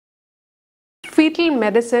Fetal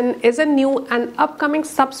medicine is a new and upcoming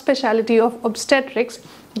subspecialty of obstetrics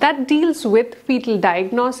that deals with fetal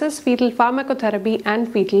diagnosis, fetal pharmacotherapy,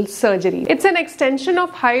 and fetal surgery. It's an extension of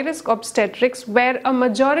high-risk obstetrics where a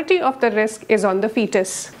majority of the risk is on the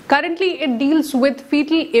fetus. Currently, it deals with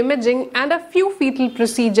fetal imaging and a few fetal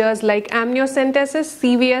procedures like amniocentesis,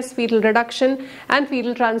 CVS, fetal reduction, and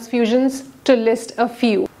fetal transfusions, to list a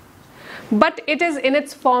few. But it is in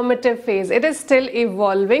its formative phase. It is still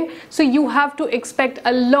evolving, so you have to expect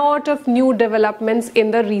a lot of new developments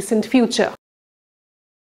in the recent future.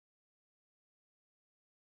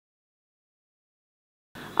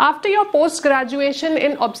 After your post-graduation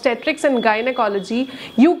in Obstetrics and Gynecology,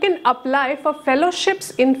 you can apply for fellowships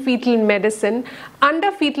in fetal medicine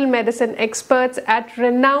under Fetal Medicine Experts at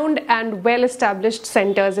renowned and well-established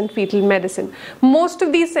centers in fetal medicine. Most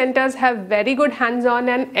of these centers have very good hands-on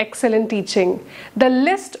and excellent teaching. The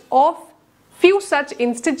list of few such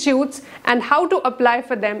institutes and how to apply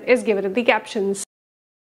for them is given in the captions.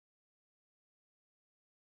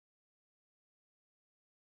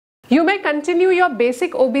 You may continue your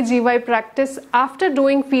basic OB/GY practice after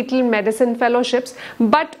doing fetal medicine fellowships,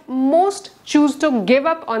 but most choose to give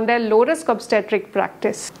up on their low-risk obstetric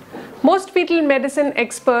practice. Most fetal medicine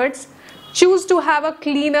experts choose to have a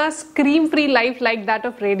cleaner, scream-free life like that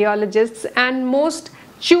of radiologists, and most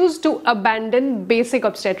choose to abandon basic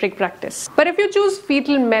obstetric practice. But if you choose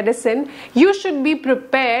fetal medicine, you should be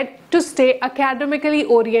prepared to stay academically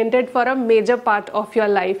oriented for a major part of your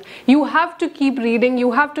life. You have to keep reading,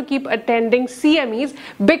 you have to keep attending CMEs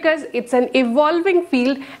because it's an evolving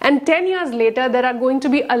field, and 10 years later there are going to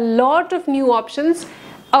be a lot of new options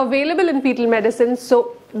available in fetal medicine.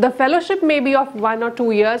 So the fellowship may be of 1 or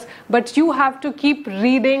 2 years, but you have to keep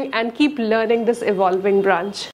reading and keep learning this evolving branch.